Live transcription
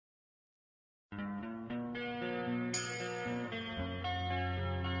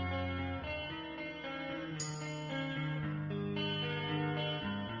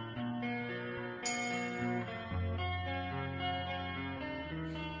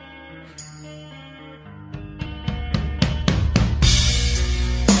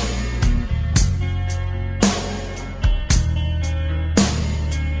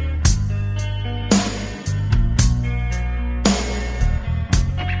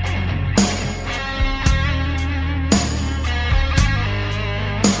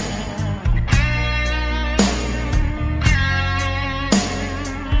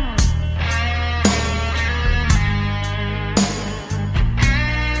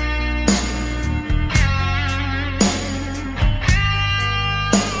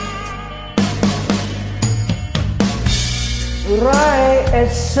at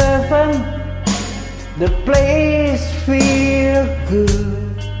 7, the place feels good.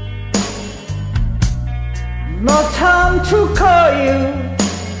 No time to call you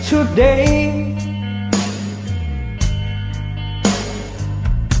today.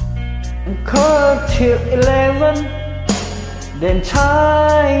 Call till 11, then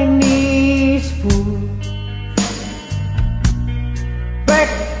Chinese food. Back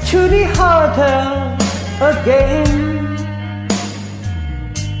to the hotel again.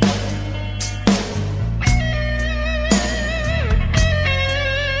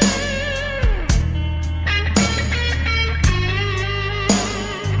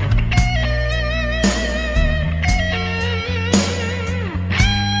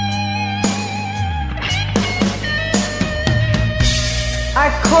 I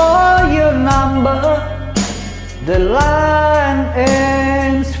call your number, the line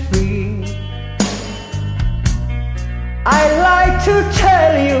ends free. I like to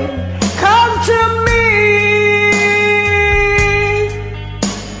tell you, come to me.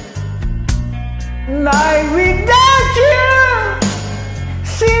 Night without you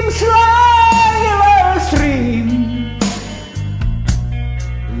seems like a dream.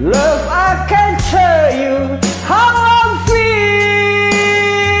 Love, I can tell you how I feel.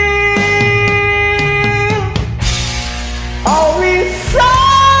 Always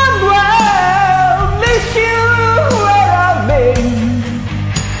somewhere, miss you where I've been.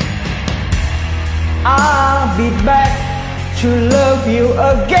 I'll be back to love you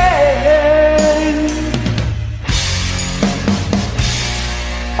again.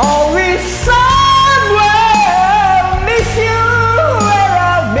 Always somewhere, miss you where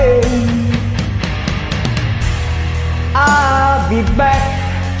I've been. I'll be back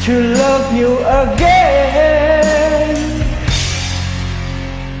to love you again.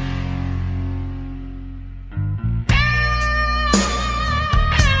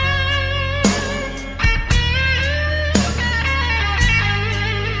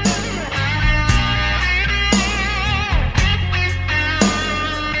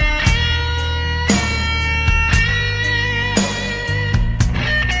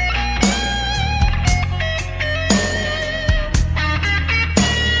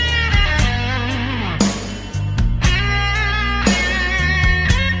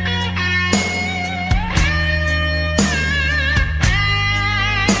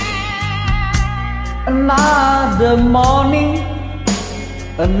 Another morning,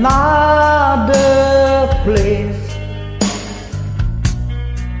 another place.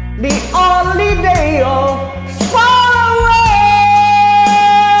 The only day of far away.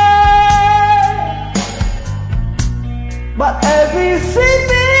 But every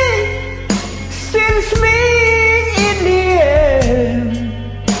city seems me in the end,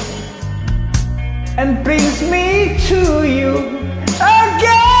 and brings me to you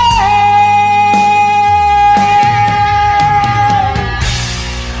again.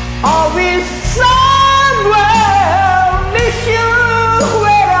 Always somewhere, miss you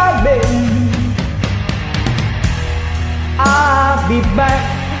where I've been. I'll be back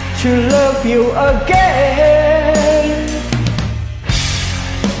to love you again.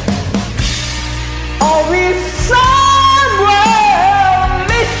 Always somewhere,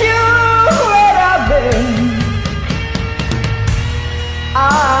 miss you where I've been.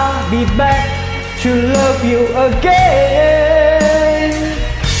 I'll be back to love you again.